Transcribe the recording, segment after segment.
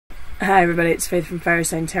Hi everybody, it's Faith from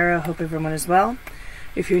FireSign Tarot. Hope everyone is well.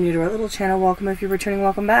 If you're new to our little channel, welcome. If you're returning,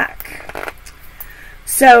 welcome back.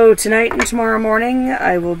 So tonight and tomorrow morning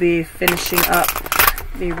I will be finishing up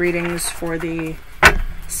the readings for the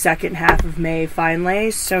second half of May finally.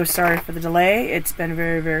 So sorry for the delay. It's been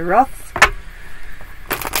very, very rough.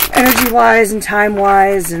 Energy-wise and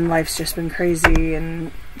time-wise, and life's just been crazy,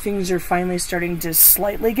 and things are finally starting to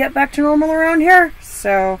slightly get back to normal around here.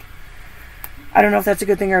 So I don't know if that's a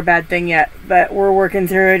good thing or a bad thing yet, but we're working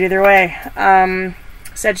through it either way.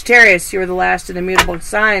 Sagittarius, you are the last of the mutable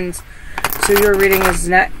signs, so your reading is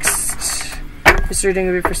next. This reading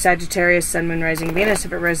will be for Sagittarius, Sun, Moon, Rising, Venus.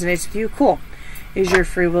 If it resonates with you, cool. It is your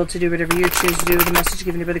free will to do whatever you choose to do with the message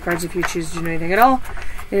given to you by the cards. If you choose to do anything at all,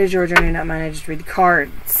 it is your journey, not mine. I just read the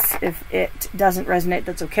cards. If it doesn't resonate,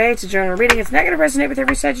 that's okay. It's a general reading. It's not going to resonate with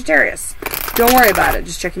every Sagittarius. Don't worry about it.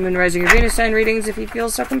 Just check your Moon, Rising, or Venus sign readings if you feel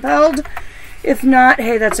so compelled. If not,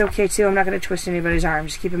 hey, that's okay too. I'm not going to twist anybody's arm.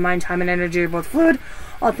 Just keep in mind, time and energy are both fluid.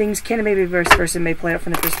 All things can and maybe vice versa may play out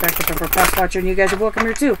from the perspective of our past watcher, and you guys are welcome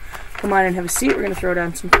here too. Come on and have a seat. We're going to throw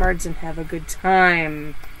down some cards and have a good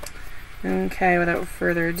time. Okay, without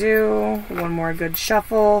further ado, one more good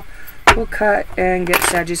shuffle. We'll cut and get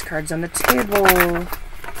Saggy's cards on the table.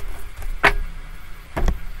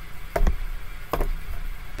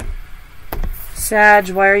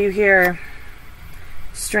 Sag, why are you here?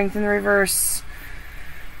 Strength in the reverse.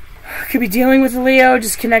 Could be dealing with a Leo,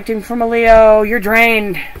 disconnecting from a Leo. You're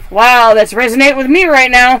drained. Wow, that's resonating with me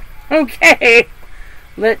right now. Okay.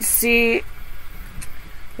 Let's see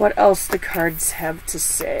what else the cards have to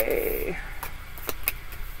say.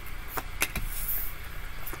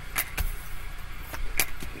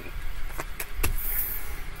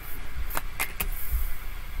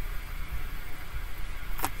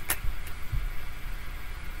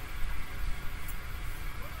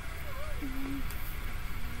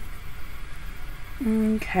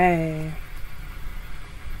 Okay.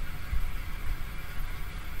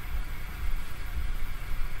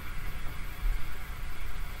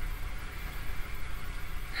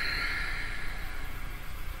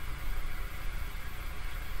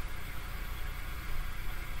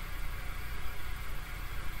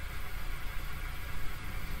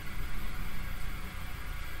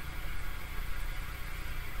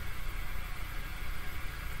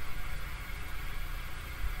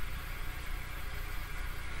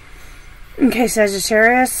 Okay,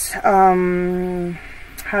 Sagittarius,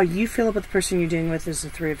 how you feel about the person you're dealing with is the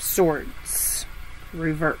Three of Swords,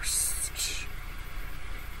 reversed.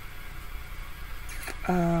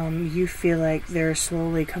 You feel like they're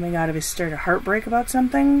slowly coming out of a state of heartbreak about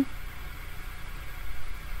something.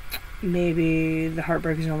 Maybe the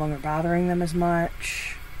heartbreak is no longer bothering them as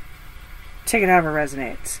much. Take it however it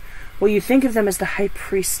resonates. Well, you think of them as the High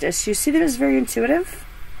Priestess. You see them as very intuitive.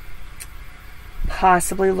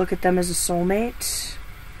 Possibly look at them as a soulmate,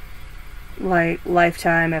 like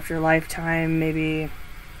lifetime after lifetime. Maybe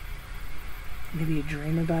you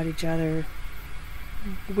dream about each other,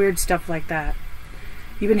 weird stuff like that.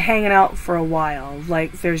 You've been hanging out for a while,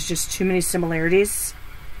 like there's just too many similarities,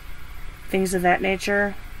 things of that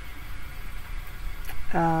nature.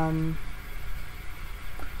 What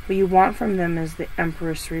you want from them is the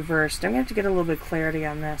Empress reversed. I'm going to have to get a little bit of clarity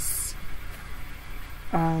on this.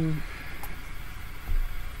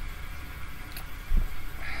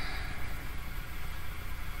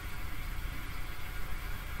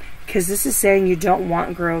 Because this is saying you don't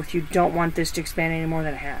want growth, you don't want this to expand any more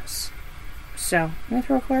than it has. So, I'm going to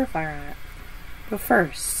throw a clarifier on it. But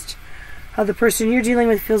first, how the person you're dealing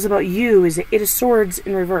with feels about you is the Eight of Swords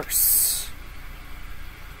in reverse.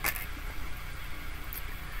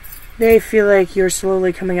 They feel like you're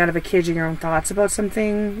slowly coming out of a cage in your own thoughts about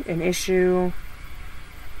something, an issue.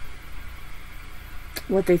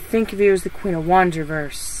 What they think of you is the Queen of Wands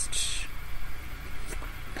reversed.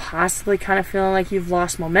 Possibly kind of feeling like you've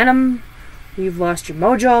lost momentum, you've lost your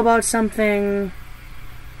mojo about something.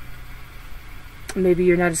 Maybe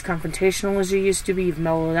you're not as confrontational as you used to be, you've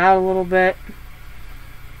mellowed out a little bit.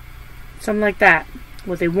 Something like that.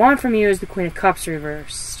 What they want from you is the Queen of Cups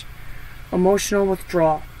reversed. Emotional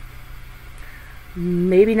withdrawal.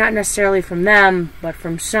 Maybe not necessarily from them, but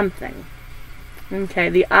from something. Okay,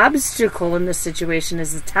 the obstacle in this situation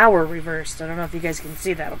is the Tower reversed. I don't know if you guys can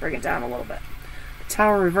see that. I'll bring it down a little bit.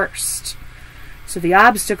 Tower reversed. So the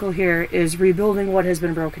obstacle here is rebuilding what has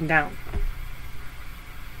been broken down.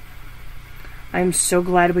 I'm so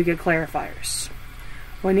glad we get clarifiers.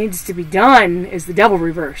 What needs to be done is the Devil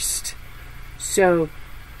reversed. So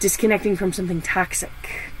disconnecting from something toxic.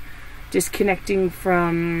 Disconnecting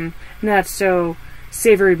from not so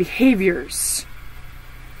savory behaviors.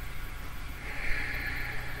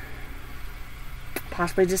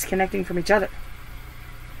 possibly disconnecting from each other.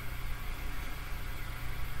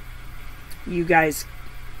 You guys,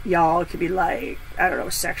 y'all could be like, I don't know,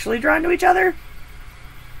 sexually drawn to each other?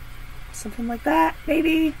 Something like that,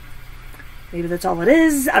 maybe? Maybe that's all it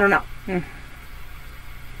is. I don't know.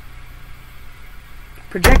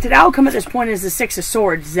 Projected outcome at this point is the Six of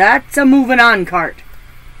Swords. That's a moving on card.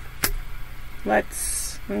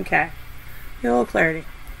 Okay. Get a little clarity.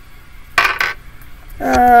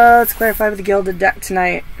 Let's clarify with the Gilded deck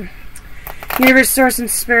tonight. Universe, Source,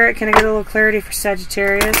 and Spirit, can I get a little clarity for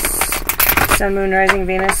Sagittarius? Sun, Moon, Rising,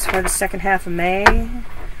 Venus for the second half of May. A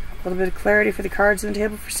little bit of clarity for the cards on the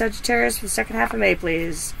table for Sagittarius for the second half of May,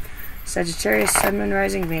 please. Sagittarius, Sun, Moon,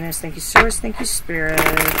 Rising, Venus. Thank you, Source. Thank you, Spirit.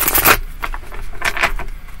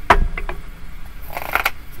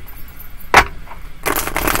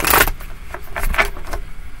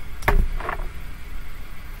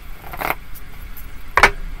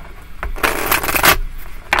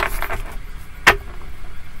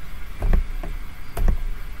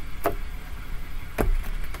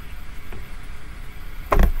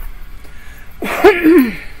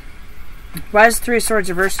 Why is Three of Swords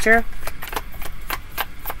reversed here?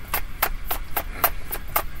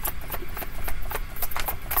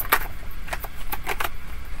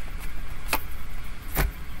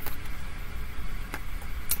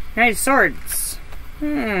 Knight of Swords.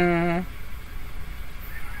 You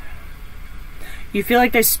feel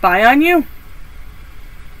like they spy on you?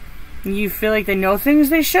 You feel like they know things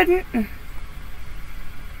they shouldn't?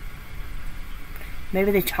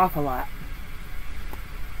 Maybe they talk a lot.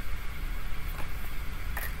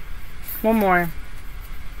 One more.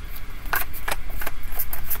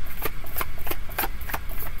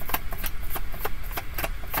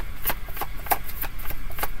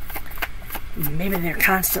 Maybe they're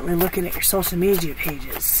constantly looking at your social media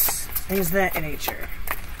pages. Things of that nature.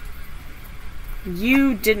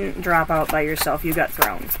 You didn't drop out by yourself. You got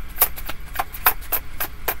thrown.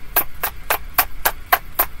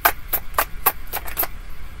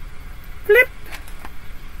 Flip.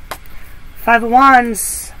 Five of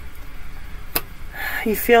Wands.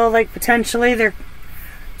 You feel like potentially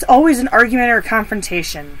it's always an argument or a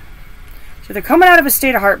confrontation. So they're coming out of a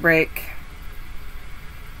state of heartbreak.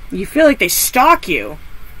 You feel like they stalk you.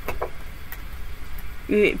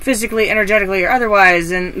 Physically, energetically, or otherwise.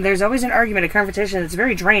 And there's always an argument, a confrontation that's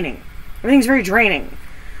very draining. Everything's very draining.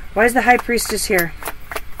 Why is the High Priestess here?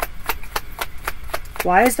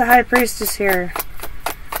 Why is the High Priestess here?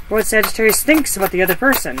 What Sagittarius thinks about the other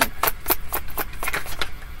person.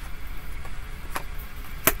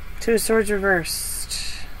 Two of Swords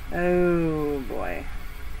reversed. Oh boy.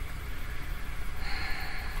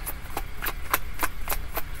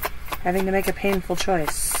 Having to make a painful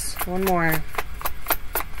choice. One more.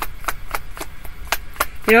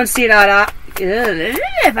 You don't see it eye to eye.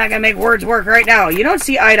 If I can make words work right now. You don't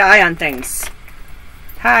see eye to eye on things.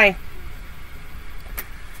 Hi.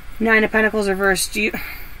 Nine of Pentacles reversed.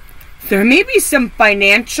 There may be some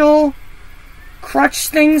financial crutch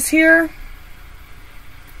things here.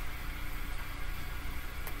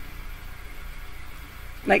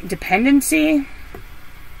 Like dependency.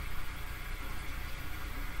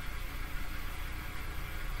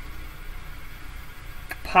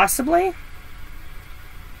 Possibly.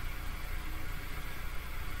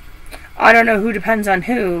 I don't know who depends on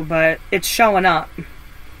who, but it's showing up.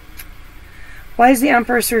 Why is the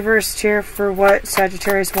Empress reversed here for what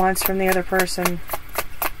Sagittarius wants from the other person?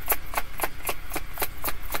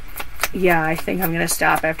 Yeah, I think I'm going to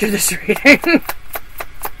stop after this reading.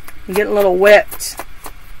 I'm getting a little whipped.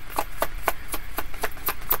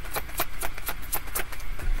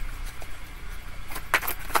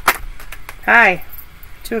 Hi.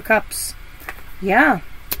 Two of Cups. Yeah.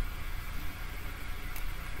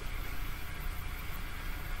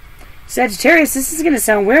 Sagittarius, this is going to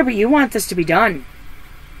sound weird, but you want this to be done.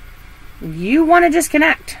 You want to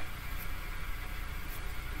disconnect.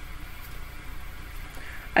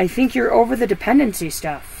 I think you're over the dependency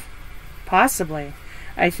stuff. Possibly.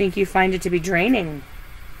 I think you find it to be draining.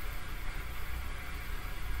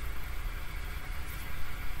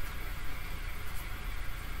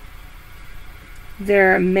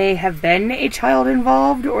 There may have been a child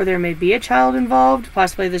involved, or there may be a child involved.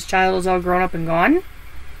 Possibly this child is all grown up and gone.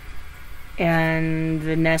 And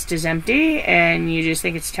the nest is empty, and you just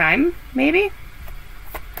think it's time, maybe?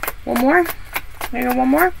 One more? Maybe one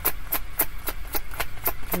more?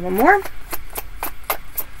 One more?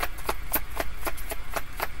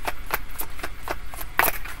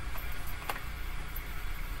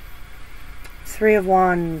 Three of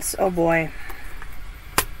Wands. Oh boy.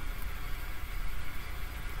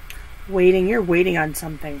 Waiting. You're waiting on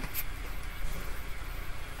something.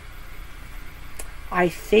 I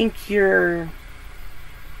think you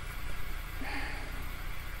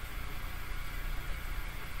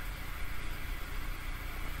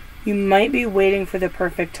might be waiting for the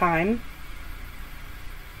perfect time.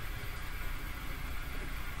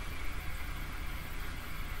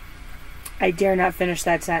 I dare not finish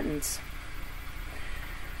that sentence.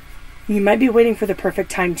 You might be waiting for the perfect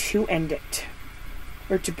time to end it.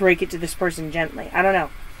 Or to break it to this person gently. I don't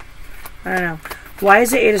know. Why is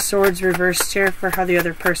the Eight of Swords reversed here for how the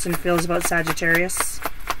other person feels about Sagittarius?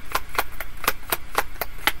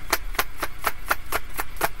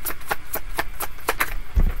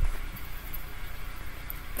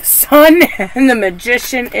 The Sun and the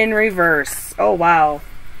Magician in reverse. Oh, wow.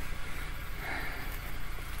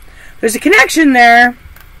 There's a connection there,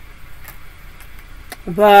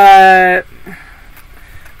 but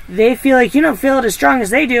they feel like you don't feel it as strong as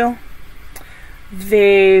they do.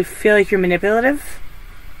 They feel like you're manipulative,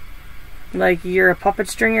 like you're a puppet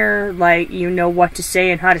stringer, like you know what to say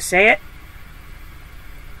and how to say it.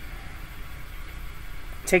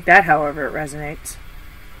 Take that however it resonates.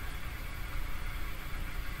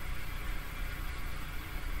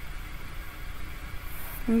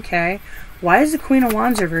 Okay. Why is the Queen of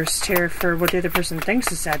Wands reversed here for what the other person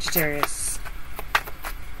thinks is Sagittarius?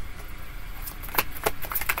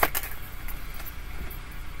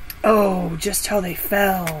 Oh, just how they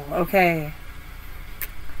fell. Okay.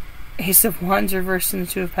 Ace of Wands reversed and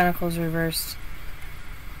the Two of Pentacles reversed.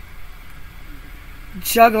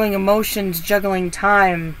 Juggling emotions, juggling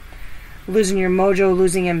time. Losing your mojo,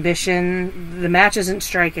 losing ambition. The match isn't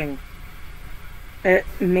striking.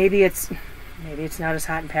 Maybe it's not as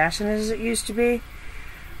hot and passionate as it used to be.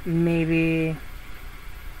 Maybe,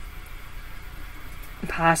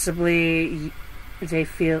 possibly, they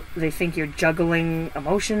think you're juggling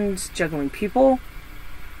emotions, juggling people.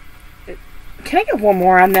 Can I get one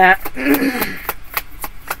more on that?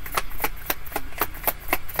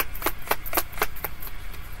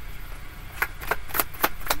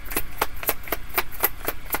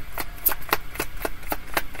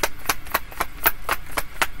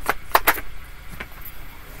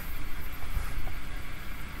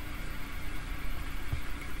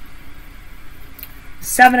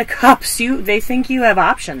 7 of Cups. They think you have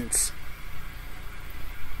options.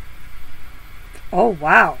 Oh,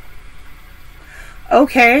 wow.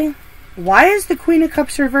 Okay. Why is the Queen of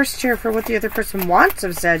Cups reversed here for what the other person wants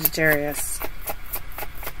of Sagittarius?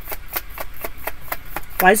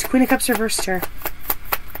 Why is the Queen of Cups reversed here?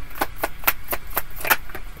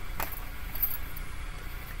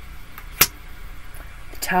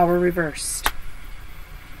 The Tower reversed.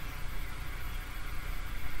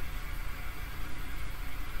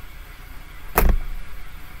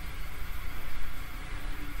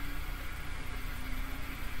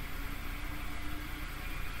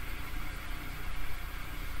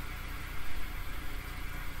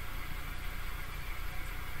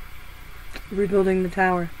 Rebuilding the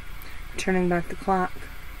tower, turning back the clock.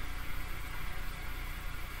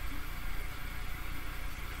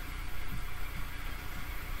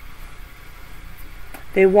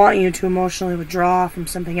 They want you to emotionally withdraw from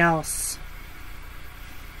something else.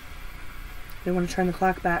 They want to turn the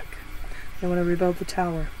clock back. They want to rebuild the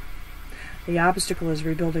tower. The obstacle is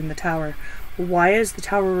rebuilding the tower. Why is the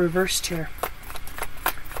tower reversed here?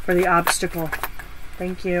 For the obstacle.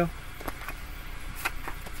 Thank you.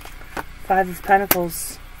 5 of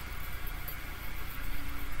Pentacles.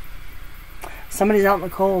 Somebody's out in the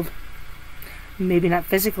cold. Maybe not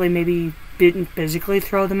physically, maybe you didn't physically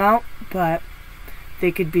throw them out, but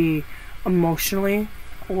they could be emotionally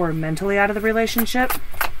or mentally out of the relationship.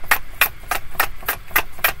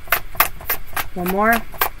 One more.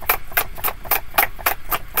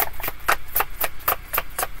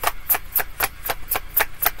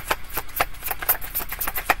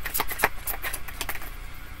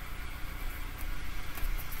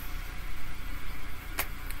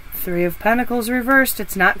 Three of Pentacles reversed.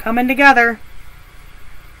 It's not coming together.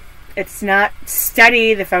 It's not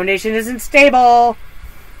steady. The foundation isn't stable.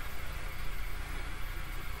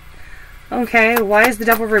 Okay, why is the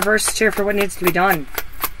Devil reversed here for what needs to be done?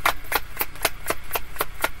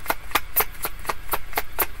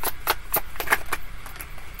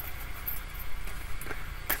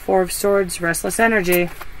 Four of Swords, restless energy.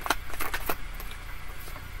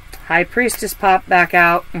 High Priestess popped back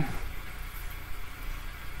out.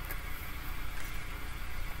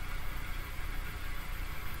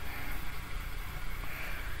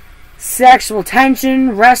 Sexual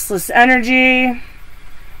tension, restless energy.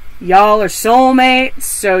 Y'all are soulmates,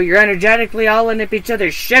 so you're energetically all in up each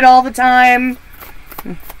other's shit all the time.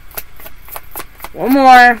 One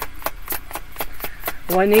more.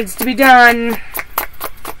 What needs to be done?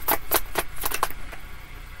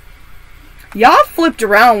 Y'all flipped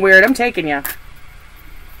around weird. I'm taking you.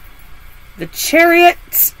 The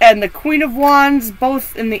Chariot and the Queen of Wands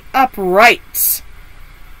both in the upright.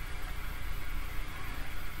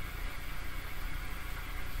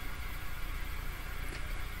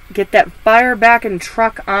 Get that fire back and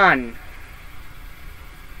truck on.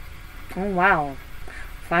 Oh, wow.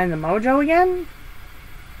 Find the mojo again?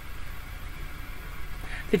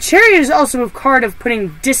 The Chariot is also a card of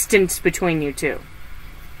putting distance between you two.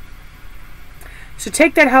 So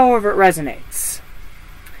take that however it resonates.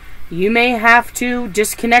 You may have to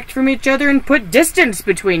disconnect from each other and put distance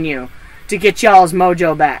between you to get y'all's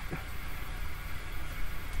mojo back.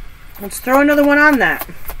 Let's throw another one on that.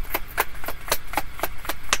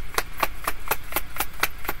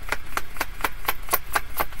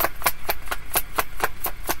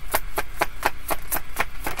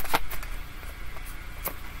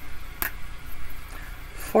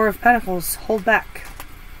 Four of Pentacles. Hold back.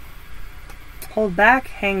 Hold back.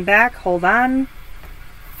 Hang back. Hold on.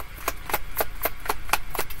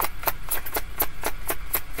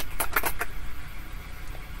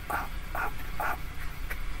 Up.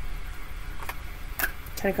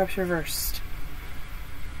 Ten of Cups reversed.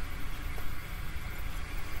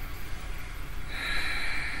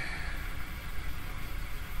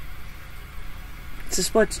 It's a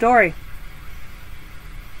split story.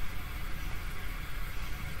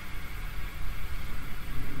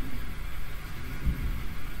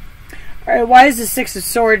 Alright, why is the Six of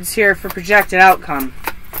Swords here for projected outcome?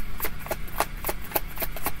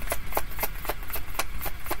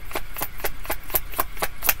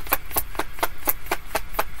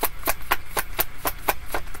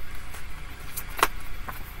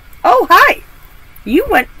 Oh, hi! You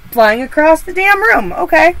went flying across the damn room.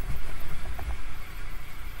 Okay.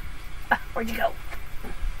 Where'd you go?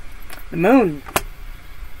 The Moon.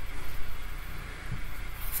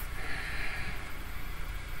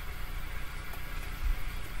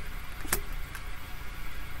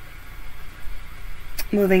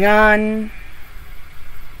 Moving on.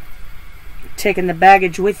 Taking the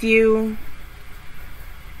baggage with you.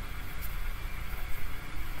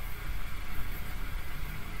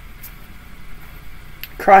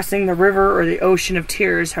 Crossing the river or the ocean of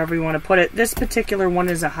tears, however you want to put it. This particular one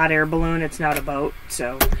is a hot air balloon. It's not a boat,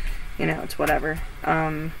 so, you know, it's whatever.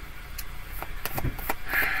 One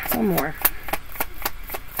more.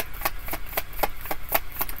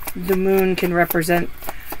 The Moon can represent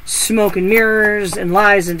smoke and mirrors and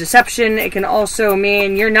lies and deception. It can also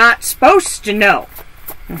mean you're not supposed to know.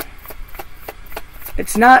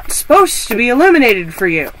 It's not supposed to be illuminated for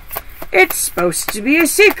you. It's supposed to be a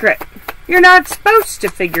secret. You're not supposed to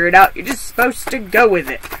figure it out. You're just supposed to go with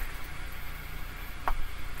it.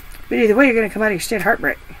 But either way, you're going to come out of your state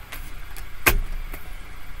heartbreak.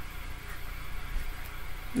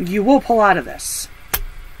 You will pull out of this.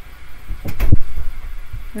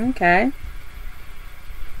 Okay.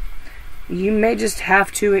 You may just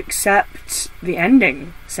have to accept the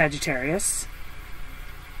ending, Sagittarius.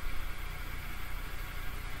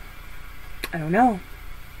 I don't know.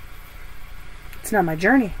 It's not my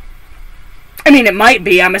journey. I mean, it might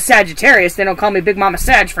be. I'm a Sagittarius. They don't call me Big Mama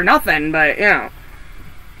Sag for nothing, but, you know.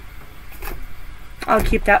 I'll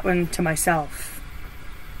keep that one to myself.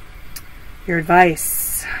 Your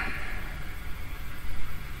advice.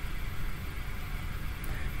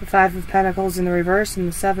 The Five of Pentacles in the reverse and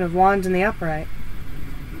the Seven of Wands in the upright.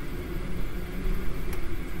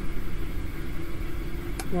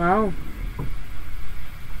 Wow.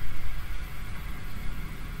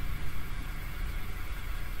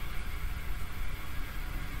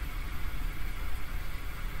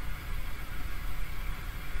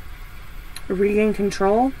 Regain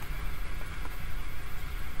control.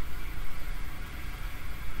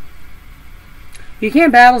 You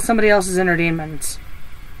can't battle somebody else's inner demons.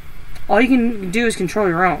 All you can do is control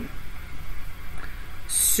your own.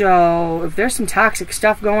 So, if there's some toxic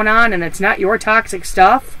stuff going on and it's not your toxic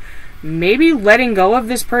stuff, maybe letting go of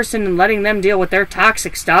this person and letting them deal with their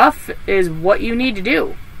toxic stuff is what you need to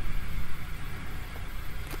do.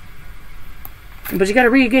 But you got to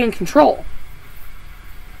regain control.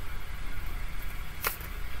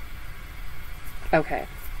 Okay.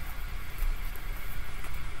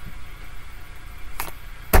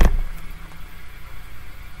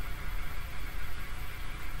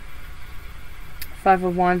 Five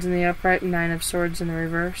of Wands in the upright and Nine of Swords in the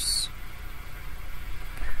reverse.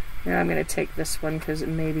 Yeah, I'm going to take this one because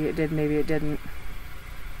maybe it did, maybe it didn't.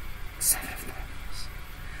 Seven of Pentacles.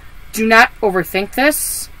 Do not overthink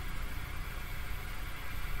this.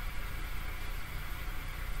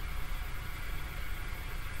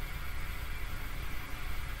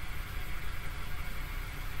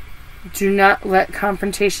 Do not let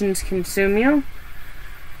confrontations consume you.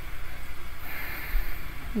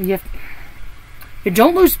 You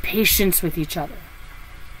don't lose patience with each other.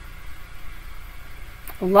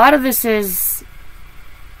 A lot of this is...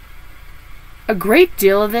 A great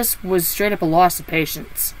deal of this was straight up a loss of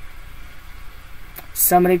patience.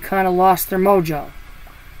 Somebody kind of lost their mojo.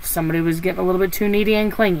 Somebody was getting a little bit too needy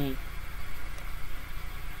and clingy.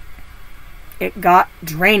 It got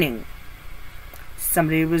draining.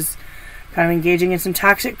 Somebody was kind of engaging in some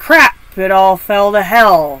toxic crap. It all fell to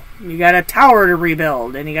hell. You got a tower to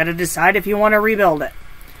rebuild, and you got to decide if you want to rebuild it.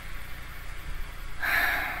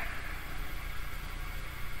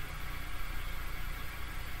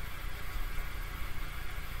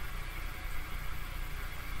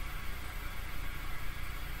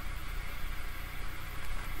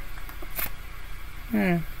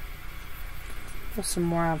 Pull some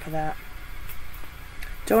more on for that.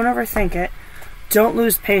 Don't overthink it. Don't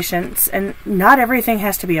lose patience. And not everything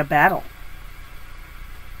has to be a battle.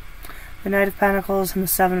 The Knight of Pentacles and the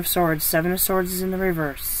Seven of Swords. Seven of Swords is in the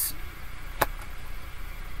reverse.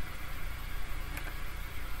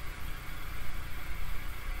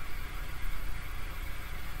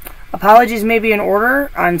 Apologies may be in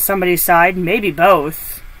order on somebody's side. Maybe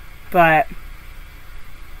both. But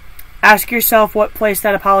ask yourself what place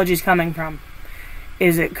that apology is coming from.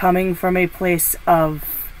 Is it coming from a place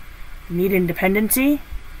of need independency?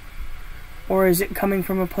 Or is it coming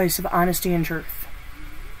from a place of honesty and truth?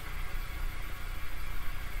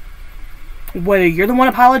 Whether you're the one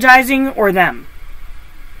apologizing or them.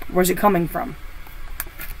 Where's it coming from?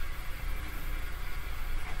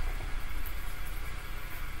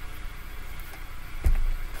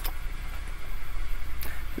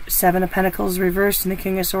 Seven of Pentacles reversed and the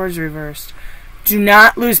King of Swords reversed. Do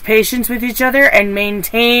not lose patience with each other and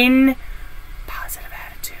maintain positive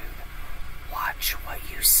attitude. Watch what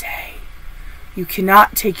you say. You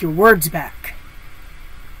cannot take your words back.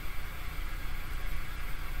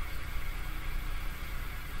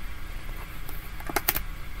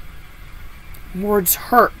 Words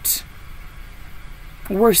hurt.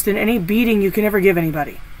 Worse than any beating you can ever give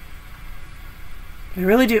anybody. They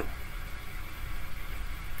really do.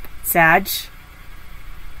 Sag,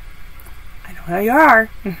 I know how you are.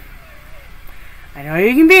 I know how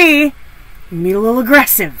you can be. You can be a little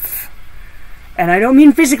aggressive. And I don't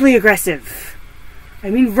mean physically aggressive. I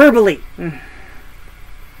mean verbally.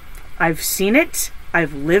 I've seen it.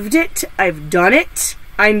 I've lived it. I've done it.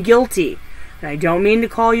 I'm guilty. And I don't mean to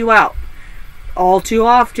call you out. All too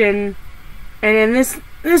often, and in this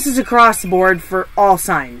is across the board for all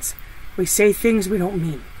signs, we say things we don't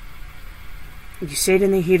mean. You say it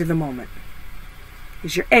in the heat of the moment.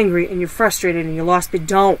 Because you're angry and you're frustrated and you lost, but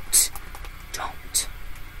don't. Don't.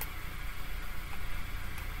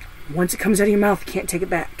 Once it comes out of your mouth, you can't take it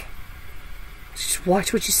back. Just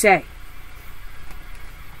watch what you say.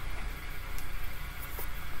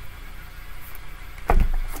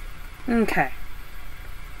 Okay.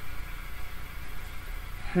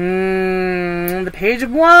 The Page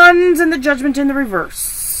of Wands and the Judgment in the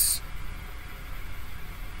reverse.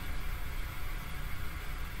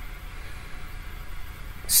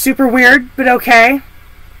 Super weird, but okay.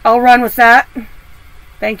 I'll run with that.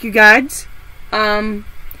 Thank you, guides. The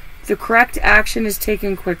correct action is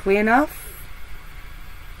taken quickly enough.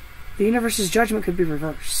 The universe's judgment could be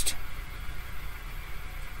reversed.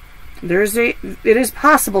 It is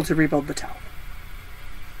possible to rebuild the tower.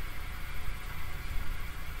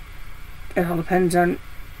 It all depends on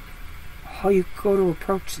how you go to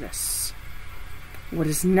approach this. What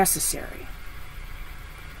is necessary.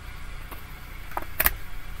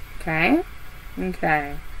 Okay.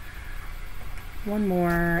 Okay. One more,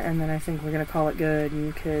 and then I think we're going to call it good,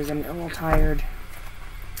 because I'm a little tired.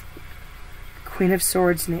 Queen of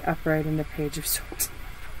Swords in the upright and the Page of Swords.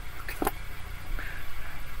 Okay.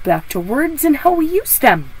 Back to words and how we use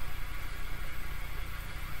them.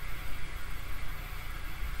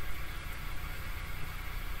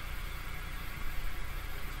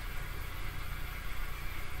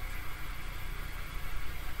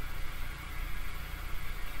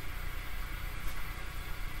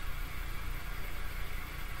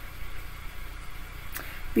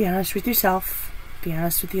 Be honest with yourself. Be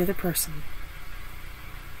honest with the other person.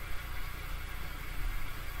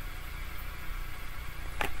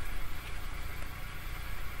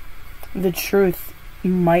 The truth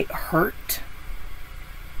might hurt,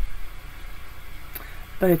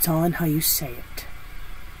 but it's all in how you say it.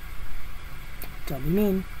 Don't be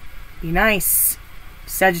mean. Be nice.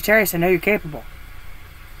 Sagittarius, I know you're capable.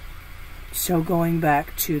 So going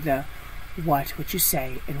back to the watch what you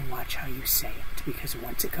say and watch how you say it. Because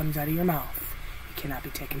once it comes out of your mouth, it cannot be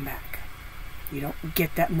taken back. You don't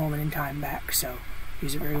get that moment in time back, so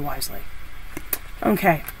use it very wisely.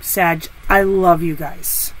 Okay, Sag, I love you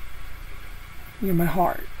guys. You're my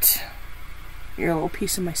heart. You're a little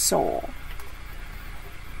piece of my soul.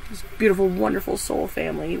 This beautiful, wonderful soul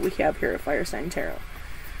family we have here at Fire Sign Tarot.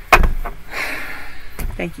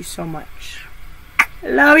 Thank you so much. I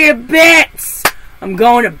love you bits! I'm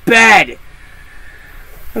going to bed.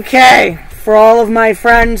 Okay, for all of my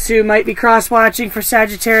friends who might be cross-watching for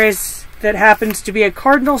Sagittarius, that happens to be a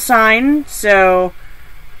cardinal sign, so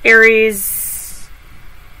Aries,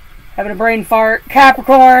 having a brain fart,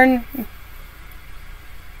 Capricorn,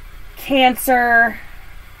 Cancer,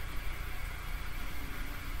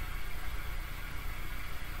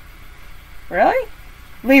 really?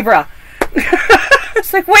 Libra.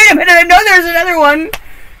 It's like, wait a minute, I know there's another one.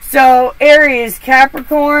 So, Aries,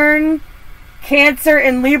 Capricorn, Cancer,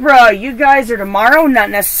 and Libra, you guys are tomorrow. Not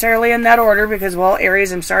necessarily in that order because, well,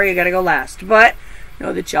 Aries, I'm sorry, you gotta go last. But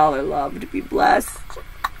know that y'all are loved. Be blessed.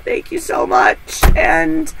 Thank you so much.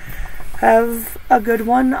 And have a good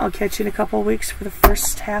one. I'll catch you in a couple of weeks for the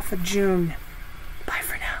first half of June.